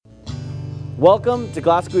Welcome to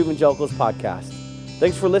Glasgow Evangelicals Podcast.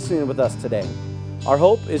 Thanks for listening with us today. Our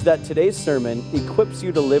hope is that today's sermon equips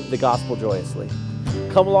you to live the gospel joyously.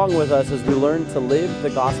 Come along with us as we learn to live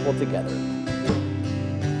the gospel together.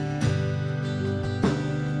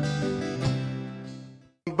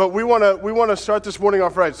 But we want to start this morning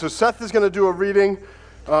off right. So Seth is going to do a reading.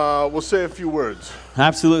 We'll say a few words.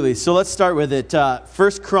 Absolutely. So let's start with it.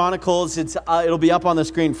 First Chronicles, it'll be up on the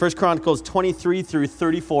screen. First Chronicles 23 through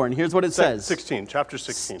 34. And here's what it says. Chapter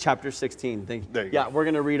 16. Chapter 16. Thank you. There you yeah, go. We're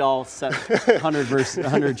going to read all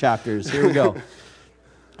 100 chapters. Here we go.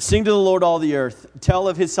 Sing to the Lord, all the earth. Tell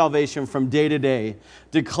of his salvation from day to day.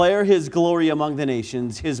 Declare his glory among the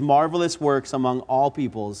nations, his marvelous works among all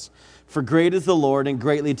peoples. For great is the Lord and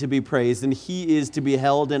greatly to be praised, and he is to be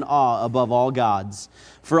held in awe above all gods.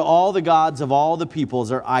 For all the gods of all the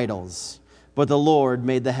peoples are idols, but the Lord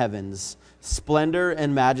made the heavens. Splendor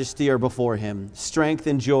and majesty are before him. Strength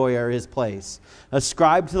and joy are his place.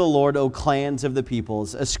 Ascribe to the Lord, O clans of the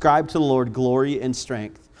peoples. Ascribe to the Lord glory and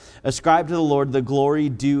strength. Ascribe to the Lord the glory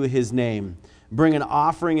due his name. Bring an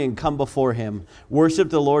offering and come before him. Worship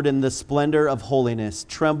the Lord in the splendor of holiness.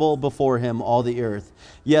 Tremble before him, all the earth.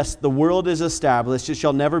 Yes, the world is established. It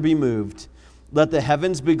shall never be moved. Let the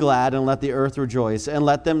heavens be glad and let the earth rejoice. And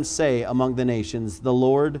let them say among the nations, the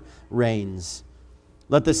Lord reigns.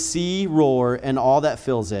 Let the sea roar and all that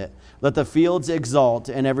fills it. Let the fields exult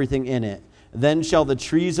and everything in it. Then shall the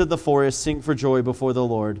trees of the forest sing for joy before the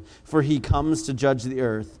Lord, for he comes to judge the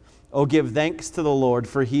earth. Oh, give thanks to the Lord,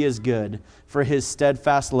 for he is good, for his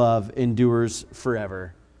steadfast love endures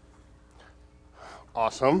forever.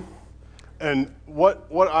 Awesome. And what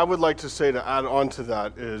I would like to say to add on to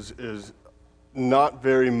that is not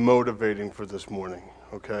very motivating for this morning,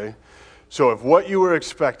 okay? So if what you were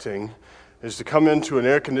expecting is to come into an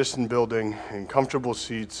air-conditioned building in comfortable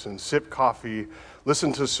seats and sip coffee,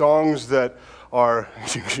 listen to songs that are,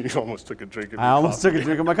 you almost took a drink of your I almost coffee. took a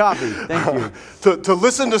drink of my coffee. Thank you. To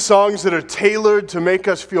listen to songs that are tailored to make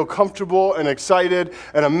us feel comfortable and excited,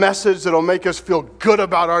 and a message that'll make us feel good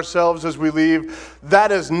about ourselves as we leave,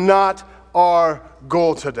 that is not our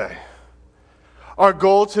goal today. Our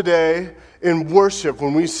goal today in worship,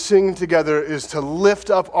 when we sing together, is to lift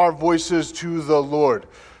up our voices to the Lord,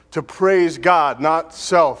 to praise God, not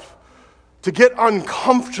self, to get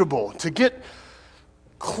uncomfortable, to get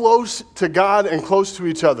close to God and close to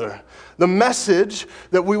each other. The message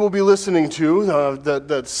that we will be listening to,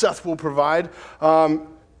 that Seth will provide,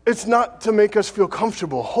 it's not to make us feel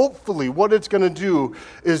comfortable. Hopefully, what it's going to do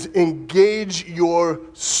is engage your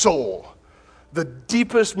soul, the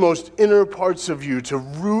deepest, most inner parts of you, to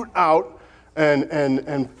root out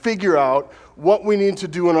and figure out what we need to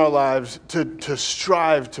do in our lives to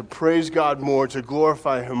strive to praise God more, to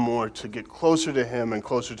glorify him more, to get closer to him and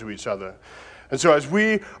closer to each other. And so as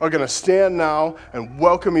we are going to stand now and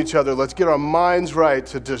welcome each other, let's get our minds right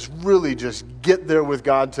to just really just get there with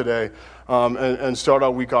God today and start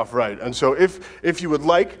our week off right. And so if you would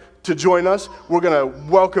like to join us, we're going to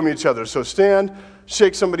welcome each other. So stand,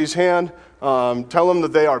 shake somebody's hand, tell them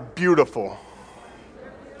that they are beautiful.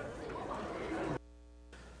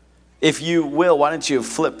 If you will, why don't you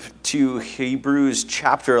flip to Hebrews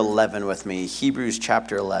chapter 11 with me? Hebrews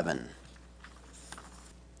chapter 11.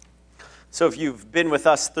 So if you've been with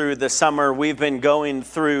us through the summer, we've been going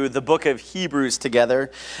through the book of Hebrews together.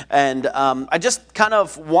 And I just kind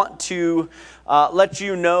of want to let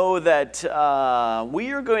you know that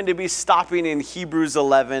we are going to be stopping in Hebrews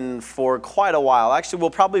 11 for quite a while. Actually,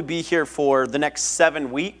 we'll probably be here for the next 7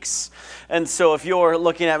 weeks. And so if you're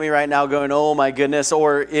looking at me right now going, oh my goodness,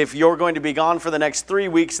 or if you're going to be gone for the next 3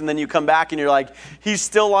 weeks and then you come back and you're like, he's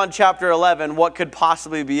still on chapter 11, what could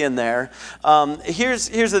possibly be in there? Here's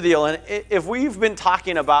the deal. And if we've been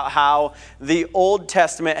talking about how the Old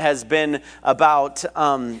Testament has been about,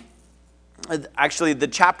 actually the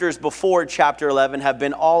chapters before chapter 11 have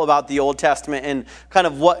been all about the Old Testament and kind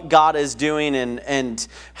of what God is doing and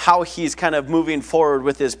how he's kind of moving forward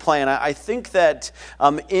with his plan. I think that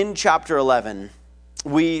in chapter 11,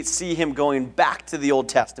 we see him going back to the Old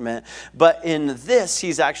Testament, but in this,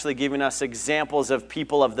 he's actually giving us examples of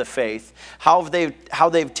people of the faith, how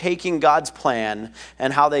they've taken God's plan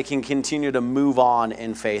and how they can continue to move on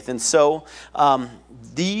in faith. And so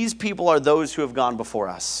these people are those who have gone before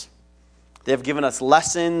us. They have given us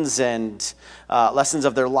lessons and lessons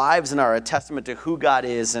of their lives and are a testament to who God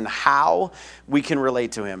is and how we can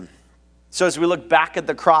relate to him. So as we look back at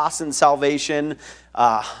the cross and salvation,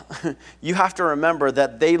 you have to remember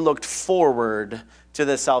that they looked forward to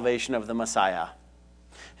the salvation of the Messiah.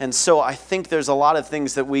 And so I think there's a lot of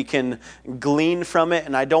things that we can glean from it,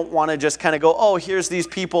 and I don't want to just kind of go, oh, here's these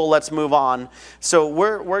people, let's move on. So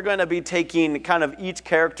we're going to be taking kind of each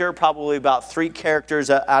character, probably about 3 characters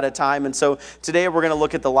at a time. And so today we're going to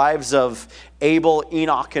look at the lives of Abel,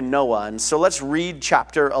 Enoch, and Noah. And so let's read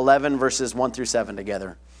chapter 11, verses 1 through 7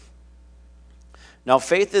 together. Now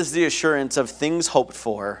faith is the assurance of things hoped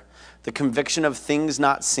for, the conviction of things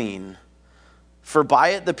not seen. For by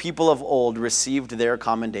it the people of old received their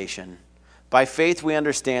commendation. By faith we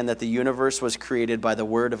understand that the universe was created by the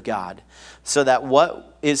word of God, so that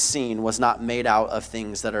what is seen was not made out of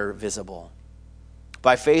things that are visible.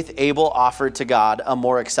 By faith Abel offered to God a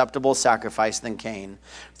more acceptable sacrifice than Cain,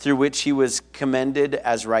 through which he was commended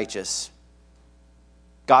as righteous.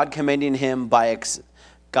 God commending him by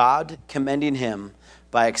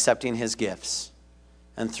accepting his gifts.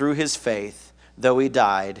 And through his faith, though he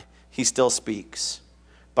died, he still speaks.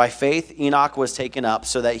 By faith, Enoch was taken up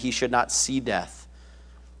so that he should not see death.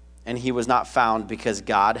 And he was not found because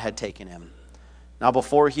God had taken him. Now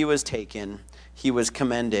before he was taken, he was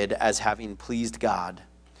commended as having pleased God.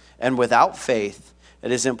 And without faith, it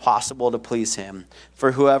is impossible to please him.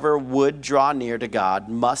 For whoever would draw near to God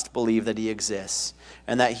must believe that he exists,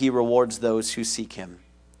 and that he rewards those who seek him.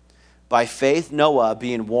 By faith, Noah,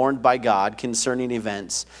 being warned by God concerning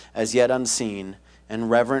events as yet unseen, in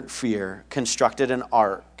reverent fear, constructed an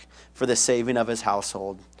ark for the saving of his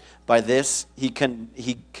household. By this he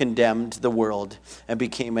condemned the world and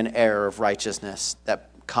became an heir of righteousness that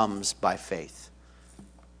comes by faith.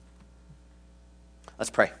 Let's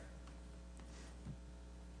pray.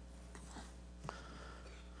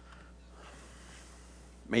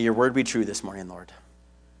 May your word be true this morning, Lord.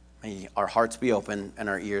 May our hearts be open and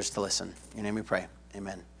our ears to listen. In your name we pray.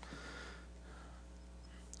 Amen.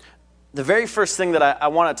 The very first thing that I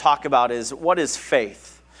want to talk about is, what is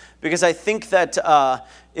faith? Because I think that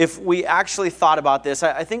if we actually thought about this,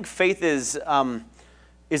 I think faith is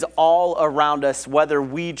all around us, whether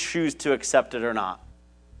we choose to accept it or not.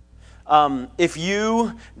 If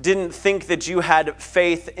you didn't think that you had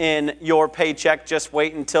faith in your paycheck, just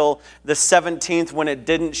wait until the 17th when it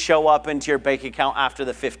didn't show up into your bank account after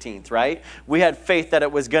the 15th, right? We had faith that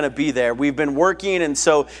it was going to be there. We've been working, and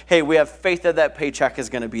so, hey, we have faith that that paycheck is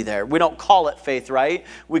going to be there. We don't call it faith, right?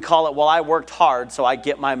 We call it, well, I worked hard, so I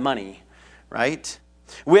get my money, right?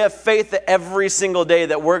 We have faith that every single day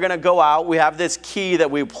that we're going to go out, we have this key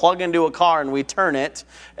that we plug into a car and we turn it,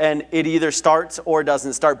 and it either starts or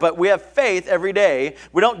doesn't start. But we have faith every day.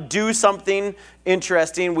 We don't do something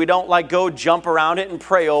interesting. We don't go jump around it and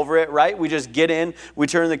pray over it, right? We just get in, we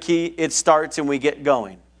turn the key, it starts, and we get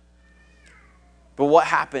going. But what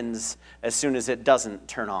happens as soon as it doesn't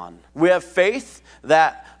turn on? We have faith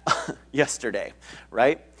that yesterday,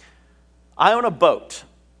 right? I own a boat.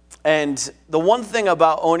 And the one thing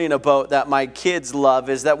about owning a boat that my kids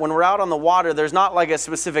love is that when we're out on the water, there's not a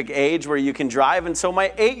specific age where you can drive. And so my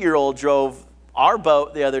 8-year-old drove our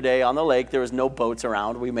boat the other day on the lake. There was no boats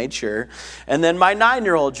around. We made sure. And then my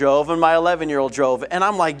 9-year-old drove and my 11-year-old drove. And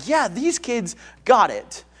I'm like, yeah, these kids got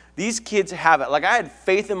it. These kids have it. I had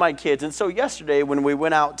faith in my kids. And so yesterday when we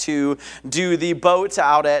went out to do the boats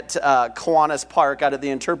out at Kiwanis Park, out at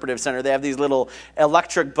the Interpretive Center, they have these little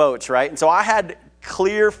electric boats, right? And so I had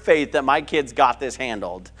clear faith that my kids got this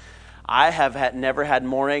handled. I have never had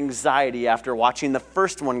more anxiety after watching the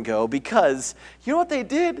first one go, because you know what they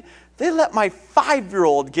did? They let my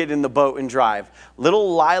 5-year-old get in the boat and drive.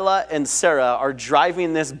 Little Lila and Sarah are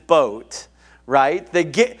driving this boat, right? They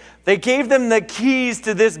gave them the keys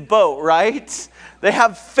to this boat, right? They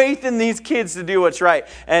have faith in these kids to do what's right.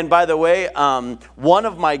 And by the way, one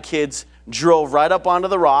of my kids drove right up onto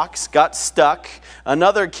the rocks, got stuck.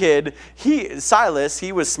 Another kid, Silas,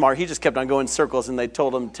 he was smart. He just kept on going circles, and they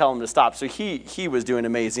tell him to stop. So he was doing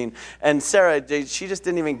amazing. And Sarah, she just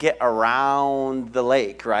didn't even get around the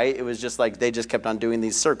lake, right? It was just they just kept on doing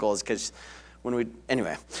these circles because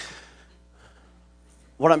anyway.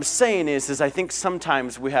 What I'm saying is I think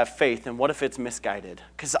sometimes we have faith, and what if it's misguided?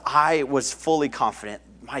 Because I was fully confident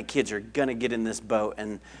my kids are going to get in this boat,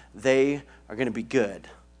 and they are going to be good.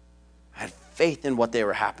 I had faith in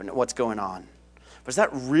what's going on. But is that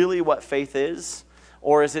really what faith is?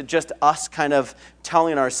 Or is it just us kind of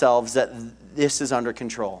telling ourselves that this is under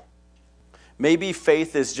control? Maybe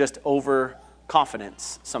faith is just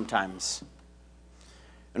overconfidence sometimes.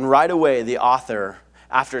 And right away, the author,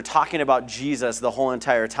 after talking about Jesus the whole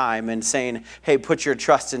entire time and saying, hey, put your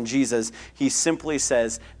trust in Jesus, he simply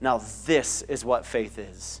says, now this is what faith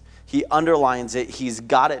is. He underlines it, he's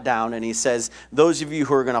got it down, and he says, those of you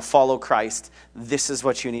who are going to follow Christ, this is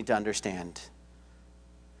what you need to understand.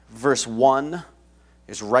 Verse 1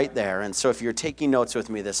 is right there. And so if you're taking notes with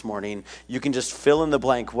me this morning, you can just fill in the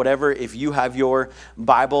blank, whatever, if you have your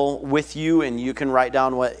Bible with you and you can write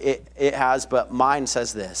down what it has, but mine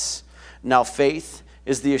says this. Now faith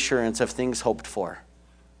is the assurance of things hoped for.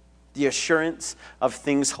 The assurance of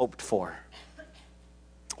things hoped for.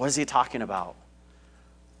 What is he talking about?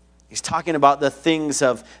 He's talking about the things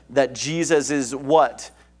of that Jesus is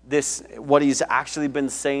what he's actually been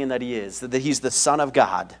saying that he is, that he's the Son of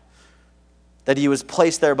God, that he was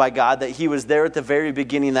placed there by God, that he was there at the very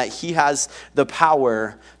beginning, that he has the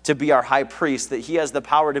power to be our high priest, that he has the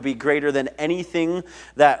power to be greater than anything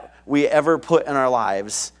that we ever put in our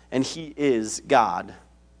lives, and he is God.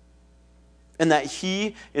 And that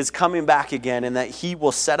he is coming back again, and that he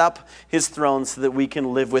will set up his throne so that we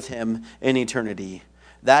can live with him in eternity.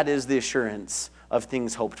 That is the assurance of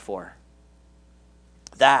things hoped for.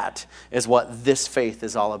 That is what this faith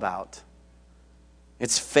is all about.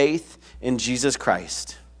 It's faith in Jesus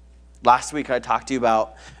Christ. Last week I talked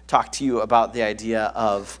to you about the idea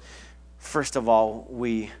of, first of all,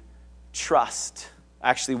 we trust.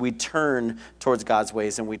 Actually, we turn towards God's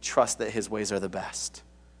ways and we trust that his ways are the best.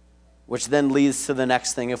 Which then leads to the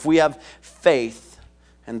next thing. If we have faith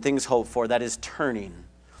and things hoped for, that is turning.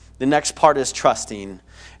 The next part is trusting,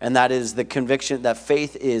 and that is the conviction, that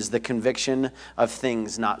faith is the conviction of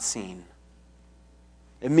things not seen.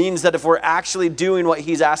 It means that if we're actually doing what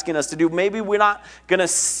he's asking us to do, maybe we're not going to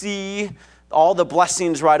see all the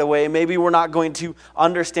blessings right away. Maybe we're not going to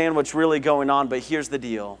understand what's really going on, but here's the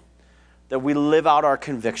deal. That we live out our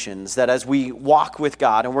convictions, that as we walk with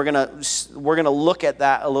God, and we're gonna look at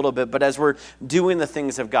that a little bit, but as we're doing the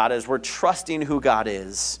things of God, as we're trusting who God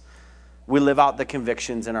is, we live out the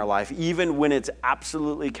convictions in our life, even when it's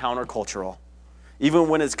absolutely countercultural, even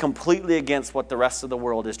when it's completely against what the rest of the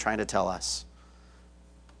world is trying to tell us.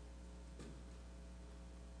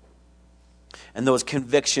 And those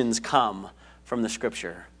convictions come from the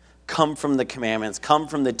Scripture, come from the commandments, come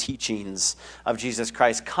from the teachings of Jesus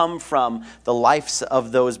Christ, come from the lives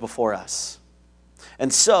of those before us.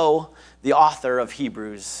 And so the author of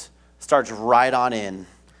Hebrews starts right on in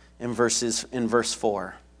verse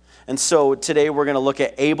 4. And so today we're going to look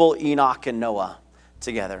at Abel, Enoch, and Noah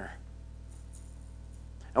together.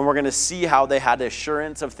 And we're going to see how they had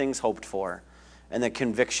assurance of things hoped for and the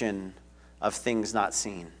conviction of things not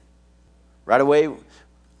seen. Right away, in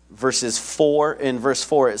verse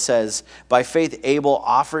 4 it says, by faith Abel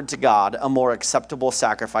offered to God a more acceptable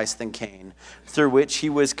sacrifice than Cain, through which he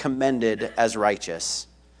was commended as righteous.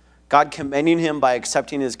 God commending him by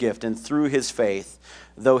accepting his gift, and through his faith,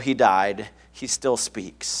 though he died, he still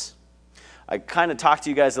speaks. I kind of talked to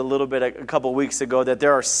you guys a little bit a couple weeks ago that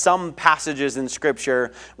there are some passages in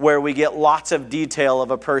Scripture where we get lots of detail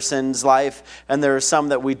of a person's life, and there are some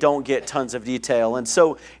that we don't get tons of detail. And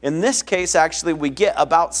so in this case, actually, we get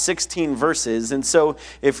about 16 verses. And so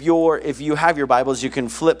if you have your Bibles, you can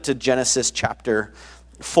flip to Genesis chapter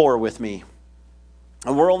 4 with me.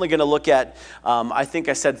 And we're only going to look at, I think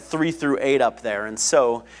I said 3 through 8 up there. And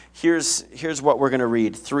so here's what we're going to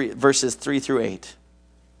read, verses 3 through 8.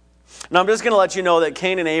 Now, I'm just going to let you know that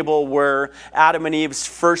Cain and Abel were Adam and Eve's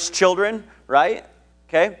first children, right?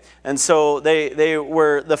 Okay? And so they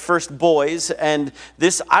were the first boys. And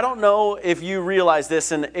this, I don't know if you realize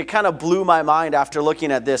this, and it kind of blew my mind after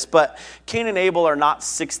looking at this, but Cain and Abel are not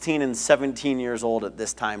 16 and 17 years old at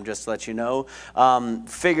this time, just to let you know.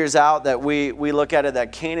 Figures out that we look at it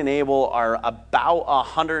that Cain and Abel are about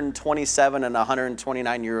 127 and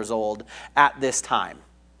 129 years old at this time.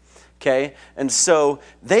 Okay, and so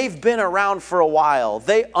they've been around for a while.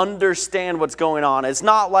 They understand what's going on. It's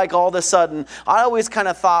not like all of a sudden, I always kind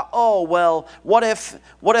of thought, oh, well, what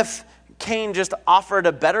if Cain just offered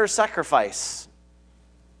a better sacrifice?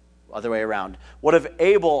 Other way around. What if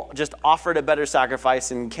Abel just offered a better sacrifice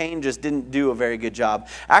and Cain just didn't do a very good job?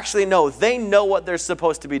 Actually, no, they know what they're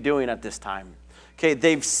supposed to be doing at this time. Okay,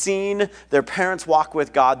 they've seen their parents walk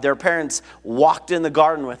with God. Their parents walked in the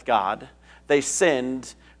garden with God. They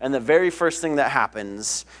sinned. And the very first thing that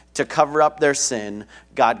happens to cover up their sin,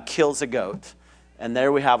 God kills a goat. And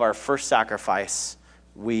there we have our first sacrifice.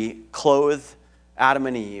 We clothe Adam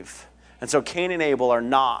and Eve. And so Cain and Abel are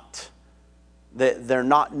not, they're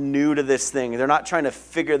not new to this thing. They're not trying to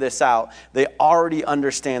figure this out. They already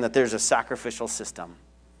understand that there's a sacrificial system.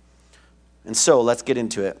 And so let's get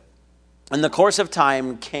into it. In the course of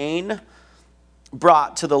time, Cain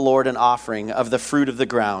brought to the Lord an offering of the fruit of the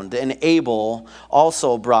ground, and Abel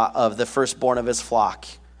also brought of the firstborn of his flock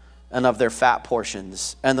and of their fat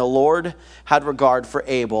portions. And the Lord had regard for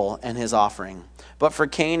Abel and his offering, but for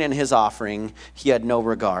Cain and his offering he had no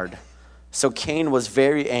regard. So Cain was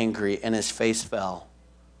very angry, and his face fell.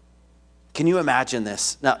 Can you imagine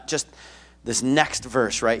this? Now, just this next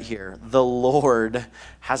verse right here. The Lord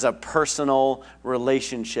has a personal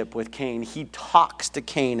relationship with Cain. He talks to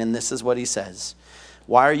Cain, and this is what he says.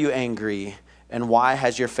 Why are you angry, and why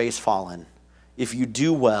has your face fallen? If you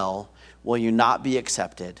do well, will you not be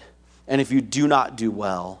accepted? And if you do not do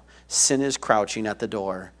well, sin is crouching at the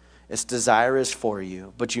door. Its desire is for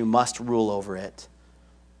you, but you must rule over it.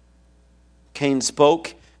 Cain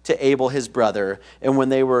spoke to Abel his brother, and when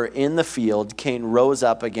they were in the field, Cain rose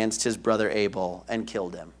up against his brother Abel and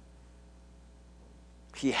killed him.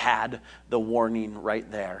 He had the warning right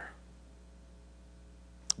there.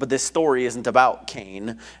 But this story isn't about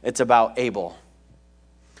Cain, it's about Abel.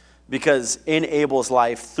 Because in Abel's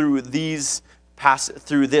life, through this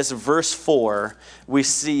verse 4, we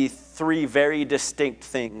see three very distinct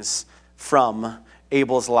things from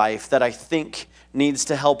Abel's life that I think needs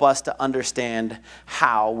to help us to understand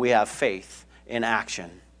how we have faith in action.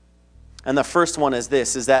 And the first one is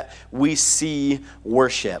this, is that we see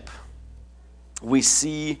worship. We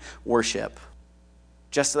see worship.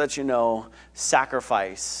 Just to let you know,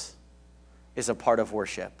 sacrifice is a part of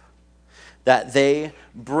worship. That they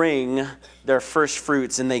bring their first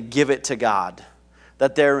fruits and they give it to God.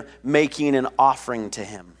 That they're making an offering to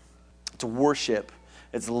him. To worship,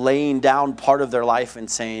 it's laying down part of their life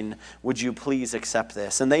and saying, would you please accept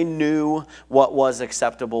this? And they knew what was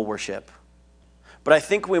acceptable worship. But I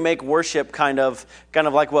think we make worship kind of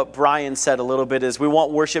like what Brian said a little bit, is we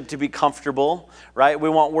want worship to be comfortable, right? We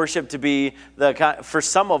want worship to be for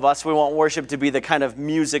some of us, we want worship to be the kind of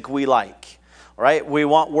music we like, right? We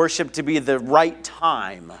want worship to be the right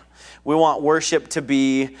time. We want worship to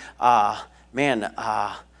be,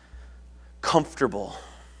 comfortable.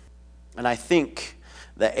 And I think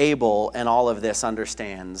that Abel and all of this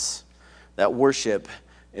understands that worship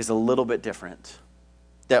is a little bit different.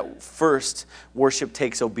 That first, worship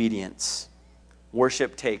takes obedience.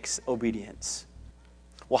 Worship takes obedience.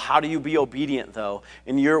 Well, how do you be obedient though?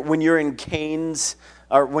 When you're in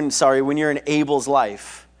Abel's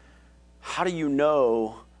life, how do you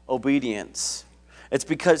know obedience? It's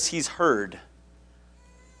because he's heard.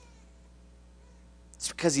 It's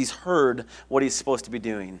because he's heard what he's supposed to be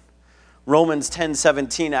doing. Romans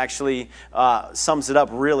 10:17 actually sums it up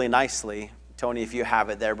really nicely. Tony, if you have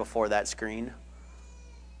it there before that screen.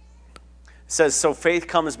 It says, so faith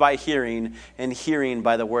comes by hearing, and hearing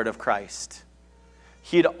by the word of Christ.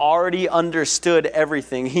 He had already understood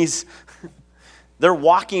everything. They're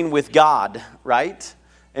walking with God, right?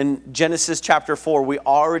 In Genesis chapter 4, we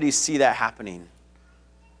already see that happening.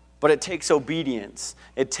 But it takes obedience.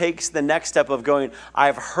 It takes the next step of going,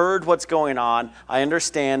 I've heard what's going on. I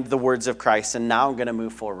understand the words of Christ, and now I'm going to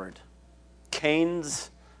move forward.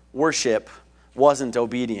 Cain's worship wasn't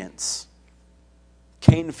obedience.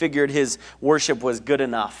 Cain figured his worship was good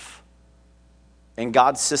enough, and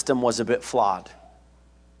God's system was a bit flawed.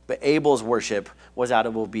 But Abel's worship was out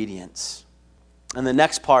of obedience. And the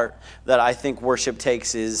next part that I think worship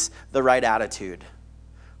takes is the right attitude.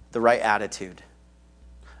 The right attitude.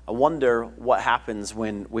 I wonder what happens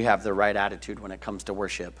when we have the right attitude when it comes to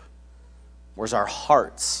worship. Where's our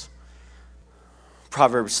hearts?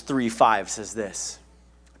 Proverbs 3:5 says this.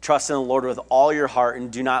 Trust in the Lord with all your heart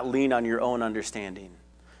and do not lean on your own understanding.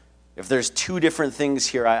 If there's two different things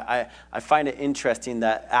here, I find it interesting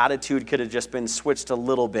that attitude could have just been switched a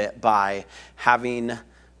little bit by having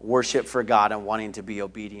worship for God and wanting to be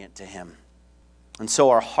obedient to him. And so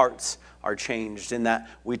our hearts are changed in that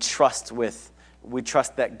we trust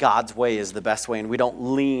that God's way is the best way and we don't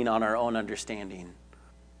lean on our own understanding.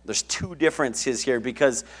 There's two differences here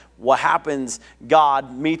because what happens,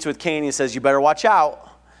 God meets with Cain and he says, you better watch out.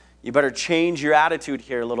 You better change your attitude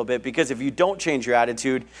here a little bit because if you don't change your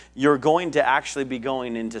attitude, you're going to actually be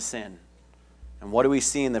going into sin. And what do we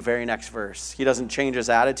see in the very next verse? He doesn't change his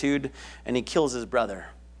attitude and he kills his brother.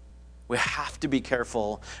 We have to be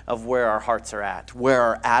careful of where our hearts are at, where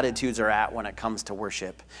our attitudes are at when it comes to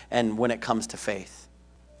worship and when it comes to faith.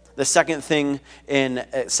 The second thing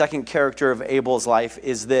second character of Abel's life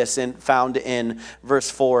is this, and found in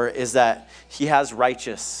verse 4, is that he is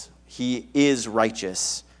righteous.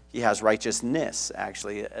 He has righteousness,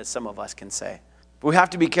 actually, as some of us can say. But we have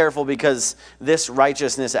to be careful because this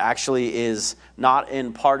righteousness actually is not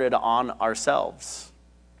imparted on ourselves.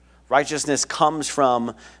 Righteousness comes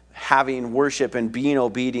from having worship and being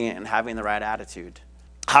obedient and having the right attitude.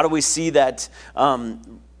 How do we see that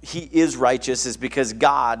he is righteous is because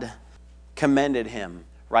God commended him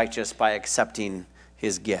righteous by accepting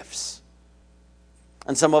his gifts.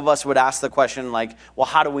 And some of us would ask the question like, well,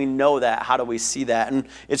 how do we know that? How do we see that? And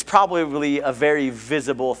it's probably a very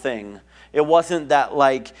visible thing. It wasn't that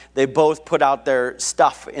like they both put out their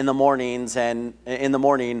stuff in the morning and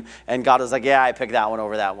God was like, yeah, I picked that one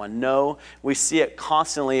over that one. No, we see it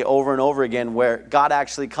constantly over and over again where God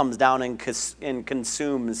actually comes down and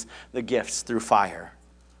consumes the gifts through fire.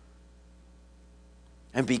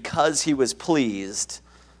 And because he was pleased,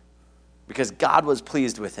 because God was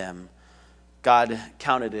pleased with him, God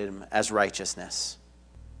counted him as righteousness.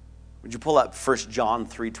 Would you pull up 1 John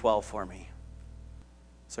 3:12 for me?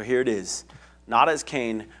 So here it is. Not as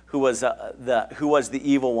Cain, who was the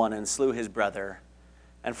evil one and slew his brother.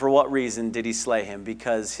 And for what reason did he slay him?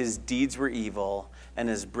 Because his deeds were evil and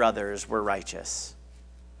his brothers were righteous.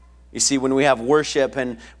 You see, when we have worship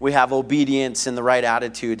and we have obedience and the right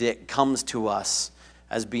attitude, it comes to us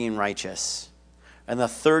as being righteous. And the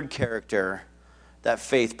third character that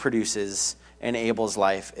faith produces in Abel's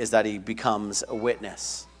life is that he becomes a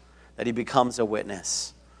witness. That he becomes a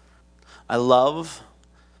witness. I love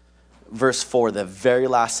verse 4, the very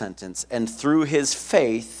last sentence. And through his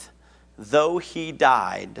faith, though he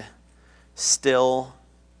died, still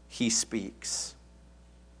he speaks.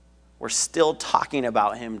 We're still talking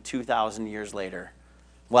about him 2,000 years later.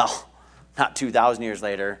 Well, not 2,000 years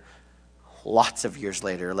later, lots of years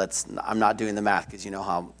later. I'm not doing the math because you know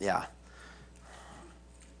how, yeah.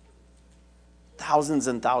 Thousands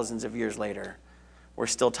and thousands of years later, we're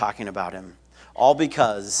still talking about him. All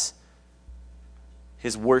because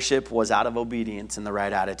his worship was out of obedience and the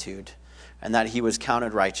right attitude, and that he was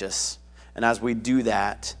counted righteous. And as we do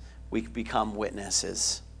that, we become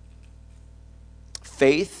witnesses.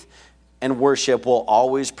 Faith and worship will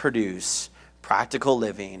always produce practical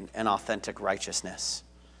living and authentic righteousness,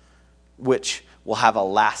 which will have a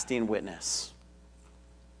lasting witness.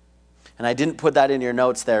 And I didn't put that in your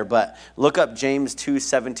notes there, but look up James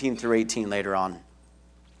 2:17 through 18 later on.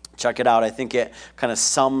 Check it out. I think it kind of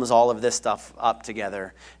sums all of this stuff up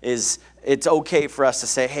together. It's okay for us to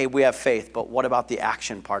say, hey, we have faith, but what about the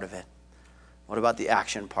action part of it? What about the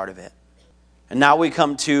action part of it? And now we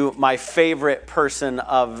come to my favorite person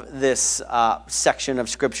of this section of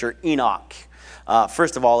Scripture, Enoch.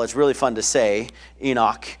 First of all, it's really fun to say,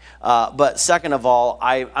 Enoch. But second of all,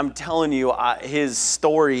 I'm telling you, his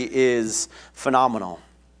story is phenomenal.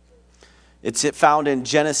 It's found in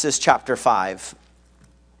Genesis chapter 5.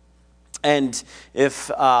 And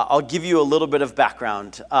if I'll give you a little bit of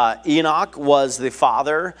background. Enoch was the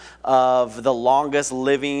father of the longest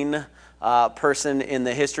living person in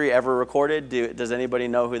the history ever recorded. Does anybody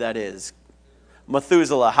know who that is?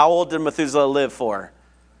 Methuselah. How old did Methuselah live for?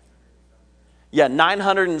 Yeah,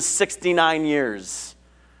 969 years.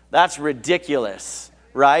 That's ridiculous,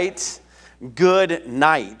 right? Good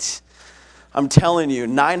night. I'm telling you,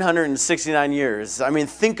 969 years. I mean,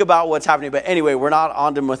 think about what's happening. But anyway, we're not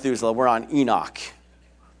on to Methuselah. We're on Enoch.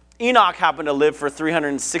 Enoch happened to live for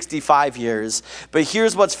 365 years. But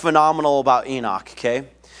here's what's phenomenal about Enoch, okay?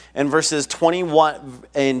 In verses 21,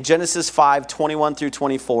 in Genesis 5, 21 through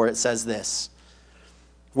 24, it says this.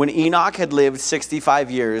 When Enoch had lived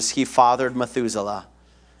 65 years, he fathered Methuselah.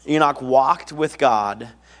 Enoch walked with God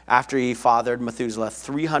after he fathered Methuselah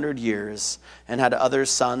 300 years and had other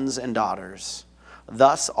sons and daughters.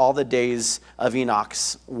 Thus all the days of Enoch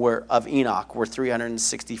were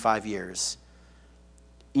 365 years.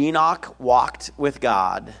 Enoch walked with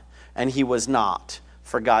God, and he was not,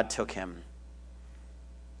 for God took him.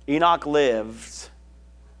 Enoch lived,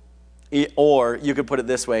 or you could put it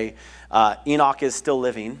this way, Enoch is still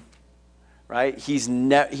living, right? He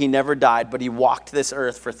never died, but he walked this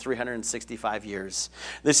earth for 365 years.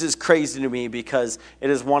 This is crazy to me because it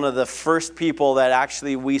is one of the first people that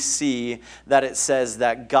actually we see that it says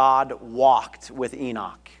that God walked with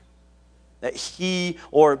Enoch. That he,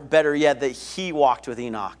 or better yet, that he walked with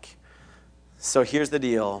Enoch. So here's the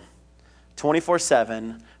deal.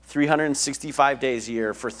 24/7, 365 days a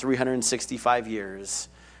year for 365 years,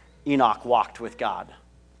 Enoch walked with God.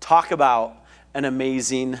 Talk about an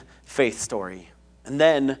amazing faith story. And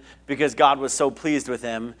then, because God was so pleased with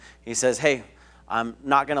him, he says, hey, I'm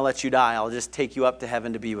not going to let you die. I'll just take you up to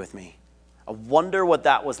heaven to be with me. I wonder what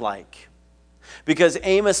that was like. Because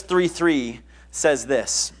Amos 3:3 says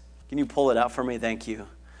this. Can you pull it out for me? Thank you.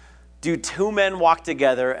 Do two men walk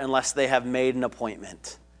together unless they have made an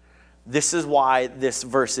appointment? This is why this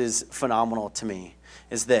verse is phenomenal to me,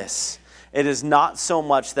 is this. It is not so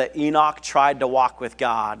much that Enoch tried to walk with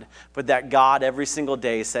God, but that God every single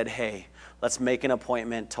day said, hey, let's make an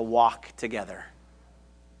appointment to walk together.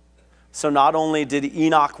 So not only did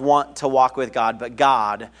Enoch want to walk with God, but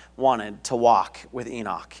God wanted to walk with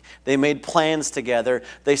Enoch. They made plans together.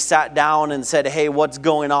 They sat down and said, hey, what's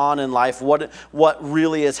going on in life? What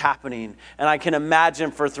really is happening? And I can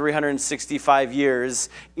imagine for 365 years,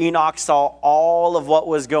 Enoch saw all of what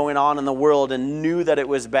was going on in the world and knew that it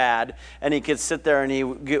was bad. And he could sit there and he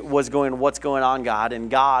was going, what's going on, God?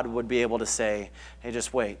 And God would be able to say, hey,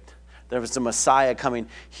 just wait. There was a Messiah coming.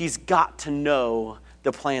 He's got to know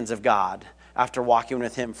the plans of God after walking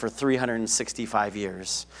with him for 365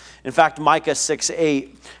 years. In fact, Micah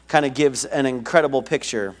 6:8 kind of gives an incredible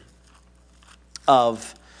picture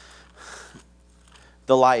of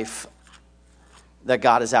the life that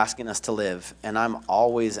God is asking us to live. And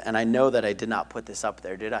I know that I did not put this up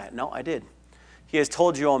there, did I? No, I did. He has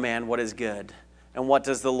told you, O man, what is good, and what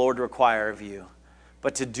does the Lord require of you?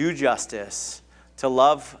 But to do justice, to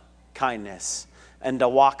love kindness, and to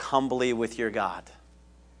walk humbly with your God.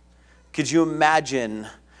 Could you imagine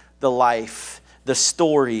the life, the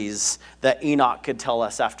stories that Enoch could tell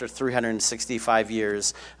us after 365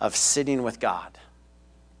 years of sitting with God,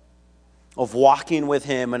 of walking with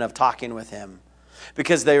him and of talking with him?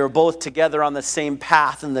 Because they were both together on the same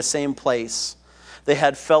path in the same place. They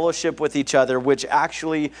had fellowship with each other, which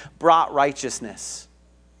actually brought righteousness.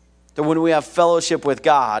 That when we have fellowship with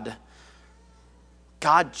God,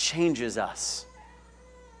 God changes us.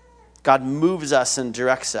 God moves us and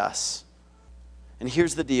directs us. And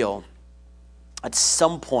here's the deal. At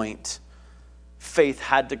some point, faith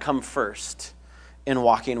had to come first in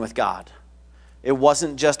walking with God. It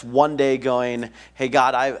wasn't just one day going, hey,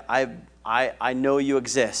 God, I know you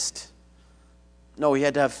exist. No, he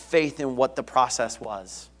had to have faith in what the process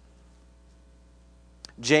was.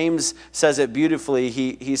 James says it beautifully.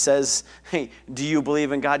 He says, hey, do you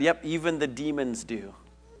believe in God? Yep, even the demons do.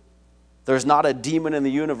 There's not a demon in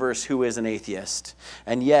the universe who is an atheist.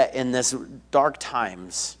 And yet, in this dark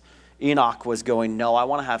times, Enoch was going, no, I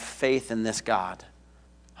want to have faith in this God.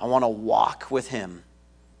 I want to walk with him.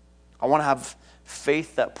 I want to have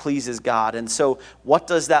faith that pleases God. And so what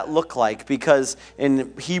does that look like? Because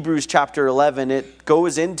in Hebrews chapter 11, it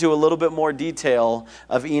goes into a little bit more detail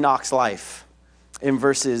of Enoch's life in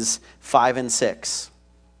verses 5 and 6.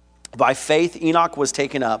 By faith, Enoch was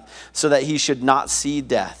taken up so that he should not see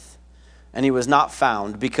death. And he was not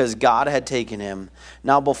found because God had taken him.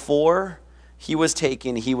 Now before he was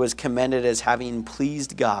taken, he was commended as having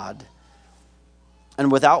pleased God. And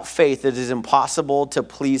without faith, it is impossible to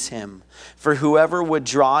please him. For whoever would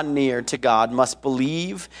draw near to God must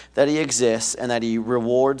believe that he exists and that he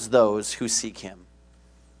rewards those who seek him.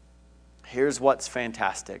 Here's what's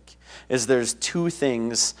fantastic, is there's two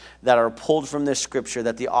things that are pulled from this scripture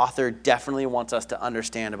that the author definitely wants us to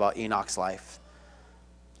understand about Enoch's life.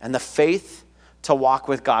 And the faith to walk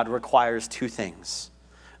with God requires two things.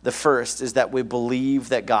 The first is that we believe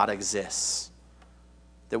that God exists.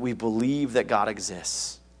 That we believe that God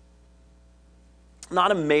exists. Not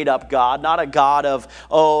a made-up God, not a God of,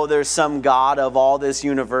 oh, there's some God of all this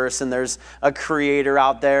universe and there's a creator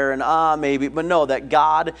out there and maybe. But no, that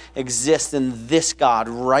God exists in this God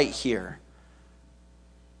right here.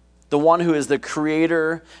 The one who is the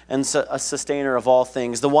creator and a sustainer of all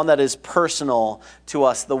things. The one that is personal to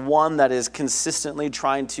us. The one that is consistently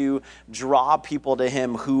trying to draw people to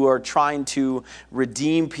him, who are trying to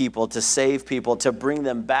redeem people, to save people, to bring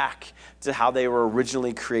them back to how they were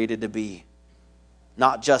originally created to be.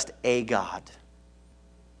 Not just a God.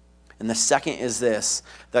 And the second is this,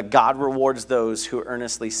 that God rewards those who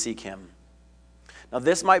earnestly seek him. Now,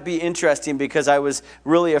 this might be interesting because I was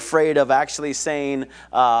really afraid of actually saying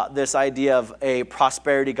this idea of a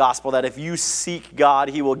prosperity gospel, that if you seek God,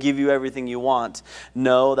 he will give you everything you want.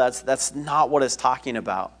 No, that's not what it's talking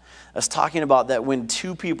about. It's talking about that when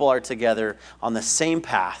two people are together on the same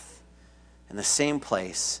path, in the same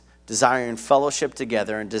place, desiring fellowship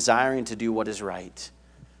together and desiring to do what is right,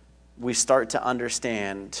 we start to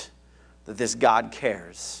understand that this God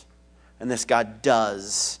cares and this God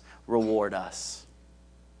does reward us.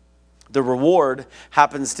 The reward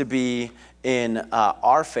happens to be in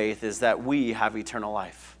our faith is that we have eternal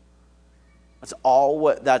life. That's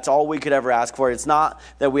all we could ever ask for. It's not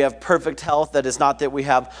that we have perfect health. That it's not that we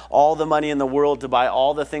have all the money in the world to buy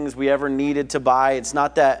all the things we ever needed to buy. It's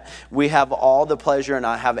not that we have all the pleasure and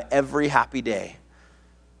I have every happy day.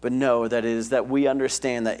 But no, that it is that we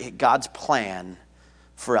understand that God's plan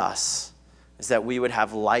for us is that we would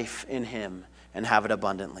have life in him and have it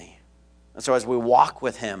abundantly. And so as we walk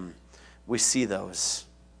with him, we see those.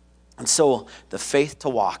 And so the faith to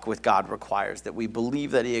walk with God requires that we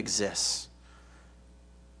believe that he exists.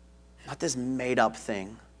 Not this made up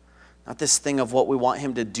thing. Not this thing of what we want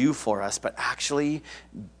him to do for us, but actually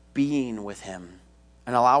being with him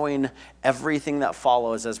and allowing everything that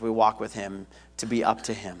follows as we walk with him to be up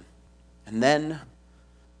to him. And then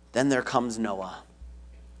there comes Noah.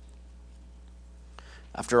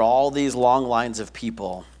 After all these long lines of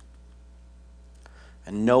people,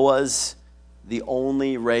 and Noah's the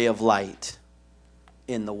only ray of light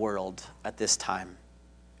in the world at this time.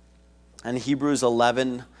 And Hebrews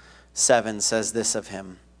 11:7 says this of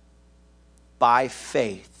him: by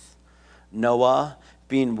faith, Noah,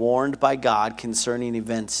 being warned by God concerning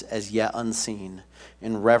events as yet unseen,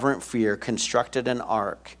 in reverent fear constructed an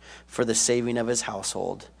ark for the saving of his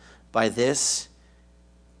household. By this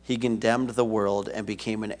he condemned the world and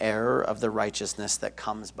became an heir of the righteousness that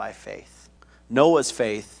comes by faith. Noah's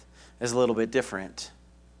faith is a little bit different,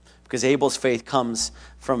 because Abel's faith comes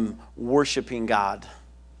from worshiping God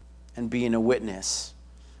and being a witness.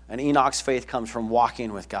 And Enoch's faith comes from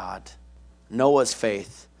walking with God. Noah's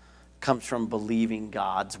faith comes from believing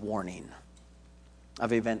God's warning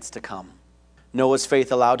of events to come. Noah's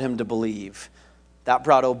faith allowed him to believe. That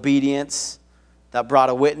brought obedience, that brought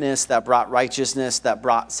a witness, that brought righteousness, that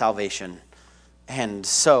brought salvation. And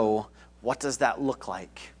so, what does that look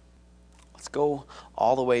like? Let's go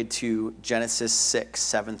all the way to Genesis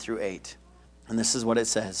 6:7-8. And this is what it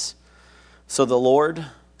says. So the Lord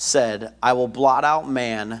said, I will blot out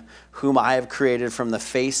man whom I have created from the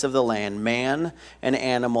face of the land, man and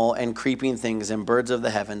animal and creeping things and birds of the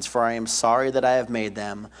heavens, for I am sorry that I have made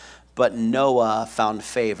them. But Noah found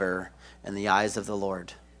favor in the eyes of the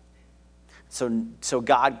Lord. So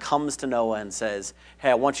God comes to Noah and says, hey,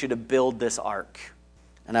 I want you to build this ark.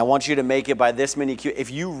 And I want you to make it by this many cubits.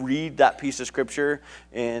 If you read that piece of scripture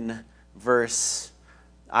in the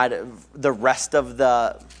rest of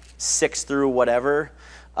the 6 through whatever,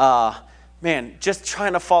 man, just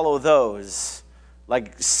trying to follow those,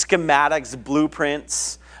 like schematics,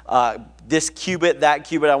 blueprints, this cubit, that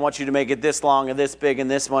cubit, I want you to make it this long and this big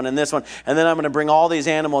and this one. And then I'm going to bring all these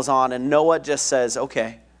animals on. And Noah just says,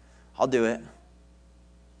 okay, I'll do it.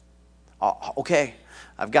 Okay,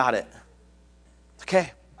 I've got it.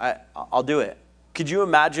 Okay, I'll do it. Could you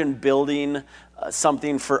imagine building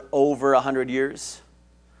something for over 100 years?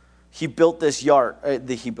 He built this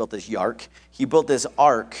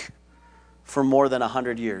ark for more than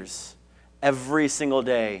 100 years. Every single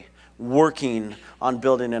day, working on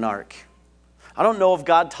building an ark. I don't know if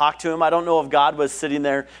God talked to him. I don't know if God was sitting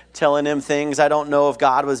there telling him things. I don't know if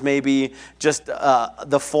God was maybe just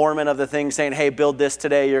the foreman of the thing saying, hey, build this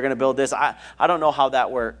today. You're going to build this. I don't know how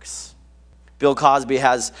that works. Bill Cosby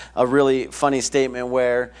has a really funny statement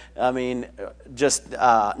where,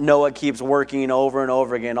 Noah keeps working over and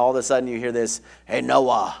over again. All of a sudden you hear this, hey,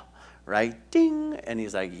 Noah, right? Ding. And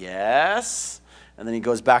he's like, yes. And then he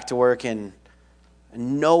goes back to work, and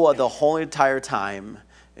Noah the whole entire time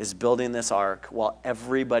is building this ark while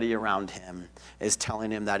everybody around him is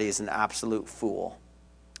telling him that he's an absolute fool,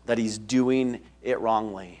 that he's doing it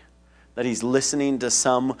wrongly, that he's listening to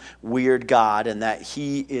some weird God, and that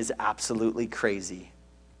he is absolutely crazy.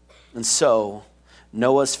 And so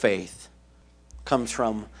Noah's faith comes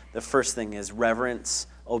from, the first thing is reverent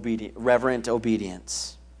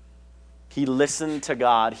obedience. He listened to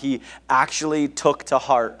God. He actually took to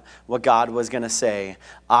heart what God was going to say.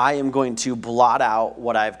 I am going to blot out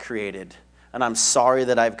what I've created, and I'm sorry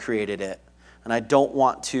that I've created it. And it's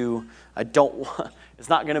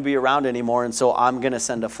not going to be around anymore, and so I'm going to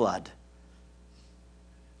send a flood.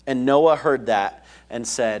 And Noah heard that and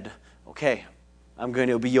said, okay, I'm going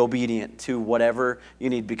to be obedient to whatever you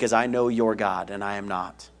need because I know you're God and I am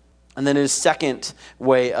not. And then his second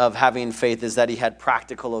way of having faith is that he had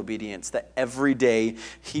practical obedience, that every day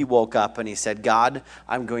he woke up and he said, God,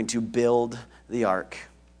 I'm going to build the ark.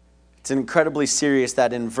 It's incredibly serious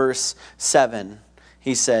that in verse 7,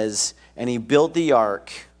 he says, and he built the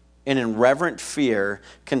ark and in reverent fear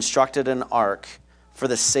constructed an ark for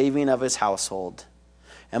the saving of his household.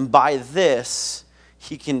 And by this,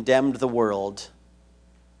 he condemned the world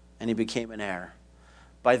and he became an heir.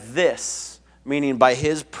 By this, meaning by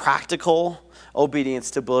his practical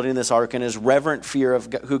obedience to building this ark and his reverent fear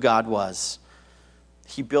of who God was,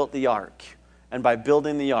 he built the ark. And by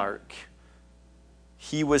building the ark,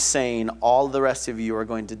 he was saying, all the rest of you are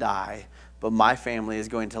going to die, but my family is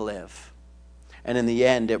going to live. And in the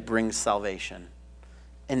end, it brings salvation.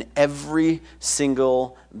 And every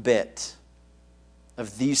single bit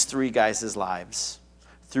of these three guys' lives,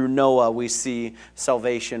 through Noah, we see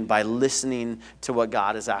salvation by listening to what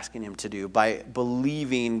God is asking him to do, by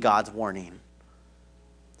believing God's warning.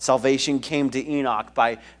 Salvation came to Enoch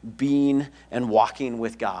by being and walking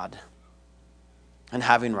with God and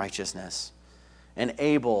having righteousness. And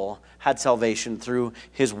Abel had salvation through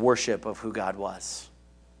his worship of who God was.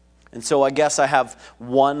 And so I guess I have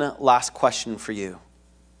one last question for you.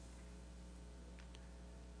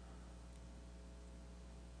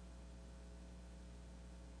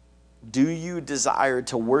 Do you desire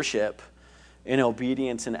to worship in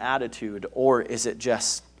obedience and attitude, or is it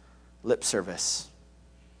just lip service?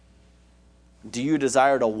 Do you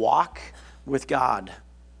desire to walk with God,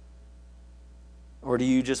 or do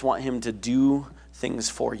you just want him to do things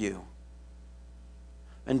for you?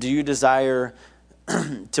 And do you desire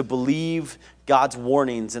to believe God's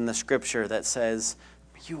warnings in the scripture that says,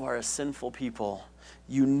 you are a sinful people,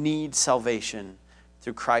 you need salvation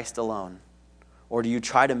through Christ alone? Or do you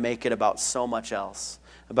try to make it about so much else,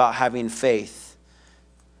 about having faith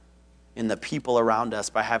in the people around us,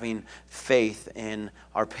 by having faith in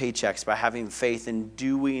our paychecks, by having faith in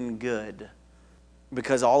doing good?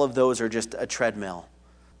 Because all of those are just a treadmill.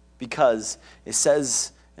 Because it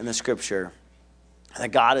says in the scripture that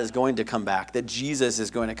God is going to come back, that Jesus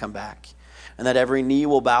is going to come back, and that every knee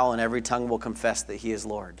will bow and every tongue will confess that he is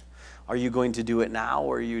Lord. Are you going to do it now,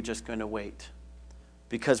 or are you just going to wait?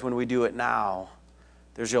 Because when we do it now,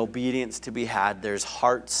 there's obedience to be had. There's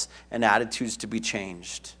hearts and attitudes to be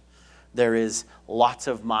changed. There is lots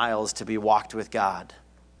of miles to be walked with God.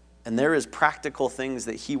 And there is practical things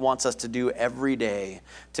that he wants us to do every day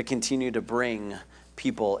to continue to bring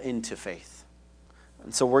people into faith.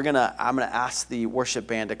 And so I'm gonna ask the worship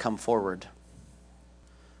band to come forward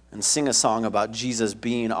and sing a song about Jesus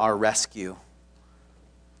being our rescue,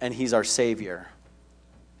 and he's our Savior.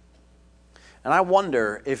 And I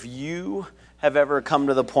wonder if you have ever come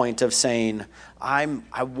to the point of saying, I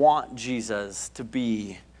want Jesus to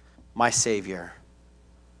be my Savior.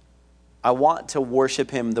 I want to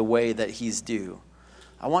worship him the way that he's due.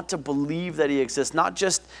 I want to believe that he exists, not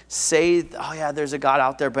just say, oh yeah, there's a God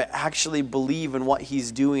out there, but actually believe in what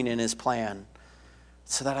he's doing in his plan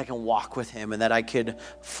so that I can walk with him and that I could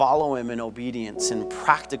follow him in obedience, in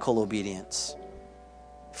practical obedience.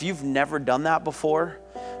 If you've never done that before,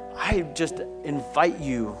 I just invite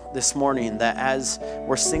you this morning that as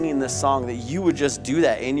we're singing this song, that you would just do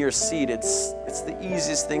that in your seat. It's the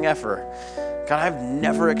easiest thing ever. God, I've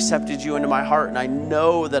never accepted you into my heart, and I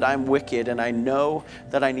know that I'm wicked, and I know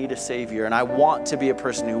that I need a Savior, and I want to be a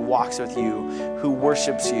person who walks with you, who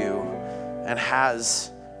worships you, and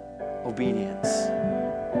has obedience.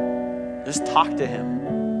 Just talk to him.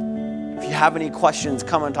 If you have any questions,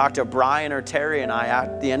 come and talk to Brian or Terry and I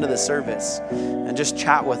at the end of the service and just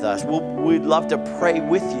chat with us. We'd love to pray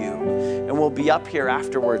with you, and we'll be up here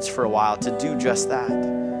afterwards for a while to do just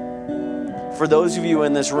that. For those of you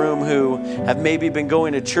in this room who have maybe been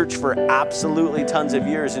going to church for absolutely tons of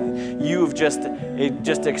years and you've just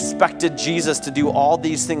expected Jesus to do all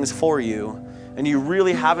these things for you, and you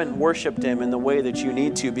really haven't worshiped him in the way that you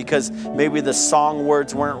need to because maybe the song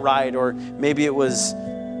words weren't right, or maybe it was,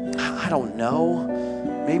 I don't know.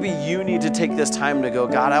 Maybe you need to take this time to go,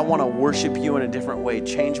 God, I want to worship you in a different way.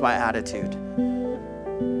 Change my attitude.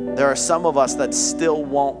 There are some of us that still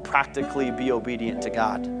won't practically be obedient to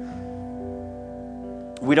God.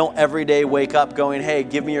 We don't every day wake up going, hey,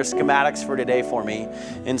 give me your schematics for today for me.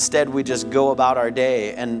 Instead, we just go about our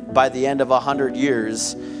day, and by the end of 100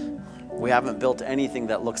 years, we haven't built anything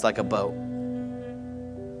that looks like a boat.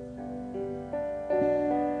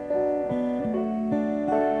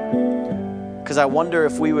 Because I wonder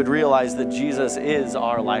if we would realize that Jesus is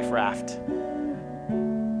our life raft.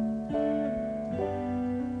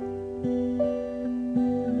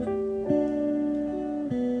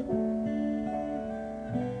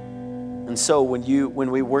 And so when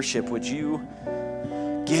we worship, would you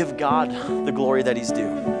give God the glory that he's due?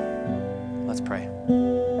 Let's pray.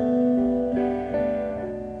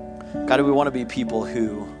 God, we want to be people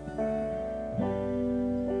who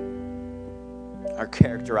are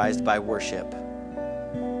characterized by worship,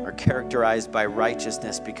 are characterized by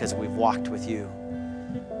righteousness because we've walked with you,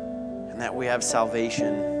 and that we have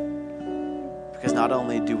salvation because not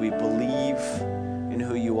only do we believe in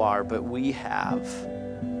who you are, but we've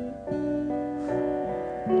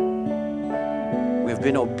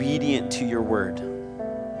been obedient to your word,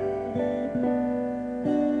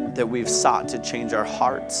 that we've sought to change our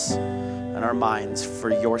hearts and our minds for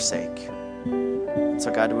your sake.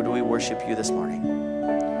 So God, would we worship you this morning?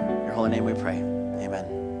 In your holy name we pray.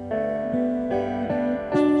 Amen.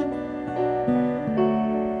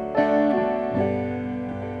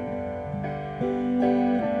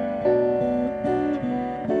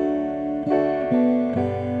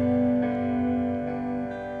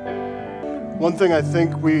 One thing I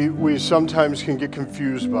think we sometimes can get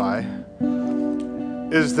confused by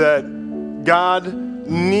is that God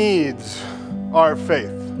needs our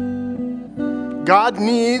faith. God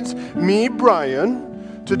needs me,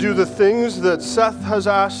 Brian, to do the things that Seth has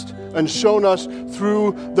asked and shown us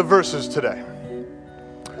through the verses today.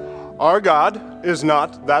 Our God is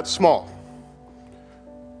not that small.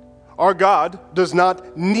 Our God does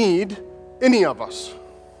not need any of us.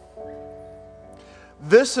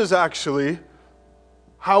 This is actually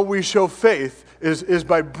how we show faith, is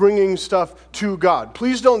by bringing stuff to God.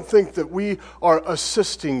 Please don't think that we are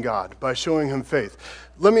assisting God by showing him faith.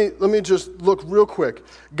 Let me just look real quick.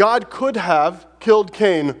 God could have killed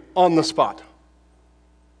Cain on the spot.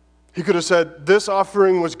 He could have said, this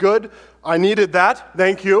offering was good. I needed that.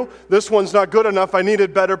 Thank you. This one's not good enough. I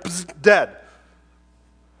needed better. Psst, dead.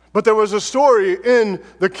 But there was a story in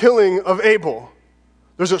the killing of Abel.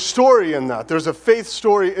 There's a story in that. There's a faith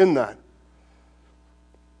story in that.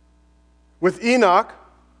 With Enoch,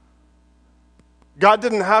 God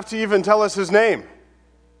didn't have to even tell us his name.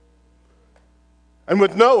 And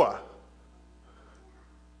with Noah,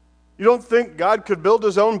 you don't think God could build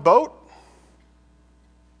his own boat?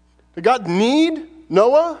 Did God need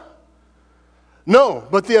Noah? No,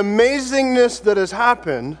 but the amazingness that has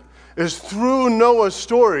happened is through Noah's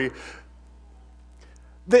story.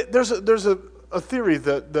 There's a theory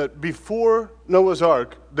that before Noah's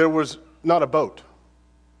Ark, there was not a boat.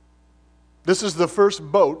 This is the first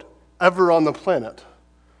boat ever on the planet.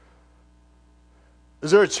 Is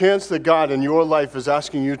there a chance that God in your life is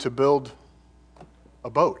asking you to build a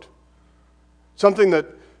boat? Something that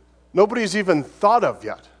nobody's even thought of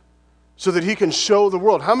yet, so that he can show the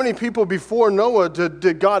world. How many people before Noah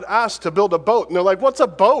did God ask to build a boat? And they're like, what's a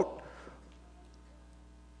boat?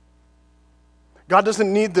 God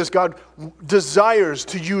doesn't need this. God desires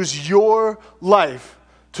to use your life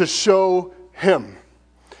to show him.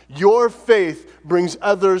 Your faith brings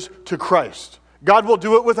others to Christ. God will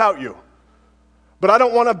do it without you. But I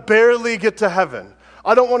don't want to barely get to heaven.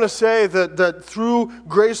 I don't want to say that through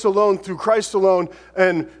grace alone, through Christ alone,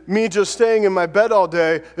 and me just staying in my bed all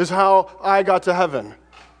day is how I got to heaven.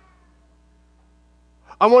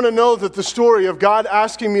 I want to know that the story of God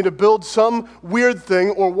asking me to build some weird thing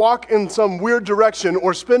or walk in some weird direction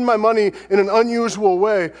or spend my money in an unusual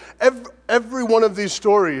way, every one of these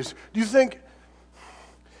stories, do you think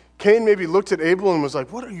Cain maybe looked at Abel and was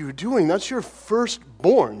like, what are you doing? That's your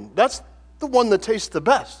firstborn. That's the one that tastes the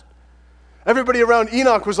best. Everybody around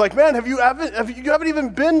Enoch was like, man, you haven't even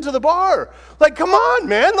been to the bar. Like, come on,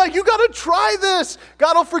 man. Like, you got to try this.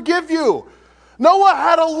 God will forgive you. Noah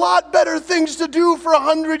had a lot better things to do for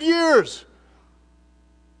 100 years.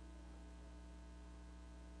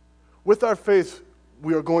 With our faith,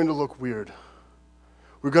 we are going to look weird.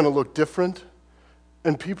 We're going to look different,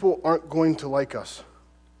 and people aren't going to like us.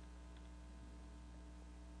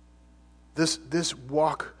 This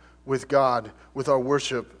walk with God, with our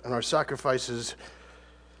worship and our sacrifices,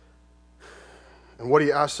 and what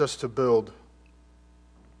he asks us to build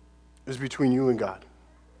is between you and God.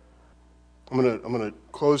 I'm gonna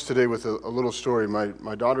close today with a little story.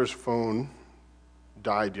 My daughter's phone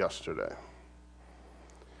died yesterday.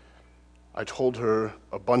 I told her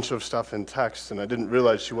a bunch of stuff in text, and I didn't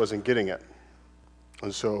realize she wasn't getting it.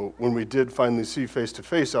 And so when we did finally see face to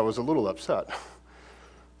face, I was a little upset.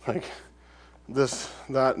 Like, this,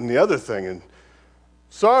 that, and the other thing. And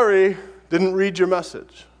sorry, didn't read your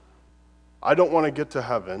message. I don't want to get to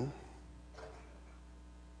heaven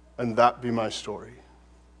and that be my story.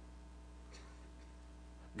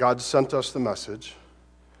 God sent us the message.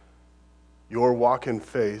 Your walk in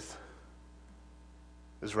faith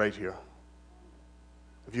is right here.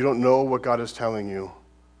 If you don't know what God is telling you,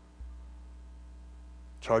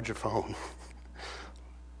 charge your phone.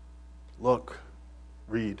 Look,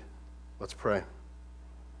 read. Let's pray.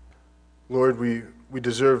 Lord, we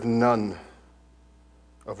deserve none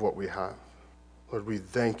of what we have. Lord, we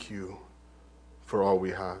thank you for all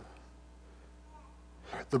we have.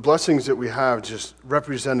 The blessings that we have just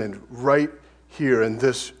represented right here in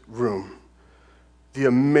this room. The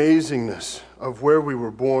amazingness of where we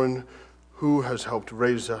were born, who has helped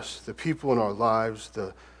raise us, the people in our lives,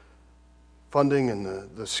 the funding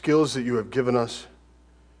and the skills that you have given us.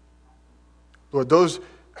 Lord, those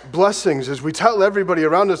blessings, as we tell everybody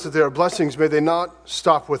around us that they are blessings, may they not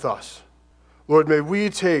stop with us. Lord, may we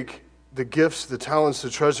take the gifts, the talents, the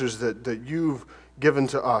treasures that you've given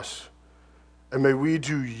to us, and may we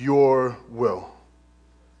do your will.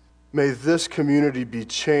 May this community be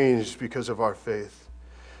changed because of our faith.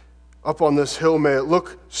 Up on this hill, may it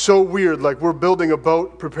look so weird, like we're building a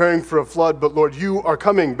boat, preparing for a flood, but Lord, you are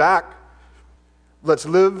coming back. Let's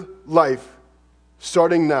live life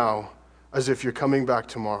starting now as if you're coming back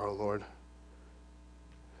tomorrow, Lord.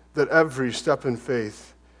 That every step in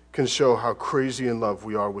faith can show how crazy in love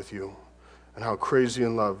we are with you and how crazy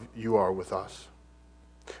in love you are with us.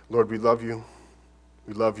 Lord, we love you.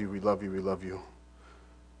 We love you, we love you, we love you.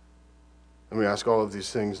 And we ask all of these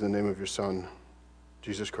things in the name of your Son,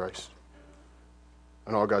 Jesus Christ.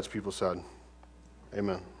 And all God's people said,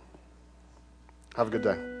 amen. Have a good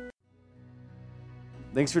day.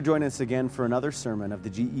 Thanks for joining us again for another sermon of the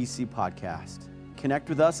GEC podcast. Connect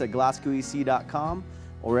with us at GlasgowEC.com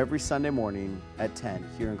or every Sunday morning at 10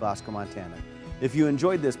 here in Glasgow, Montana. If you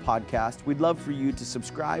enjoyed this podcast, we'd love for you to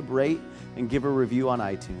subscribe, rate, and give a review on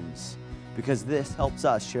iTunes, because this helps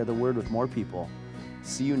us share the word with more people.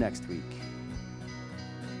 See you next week.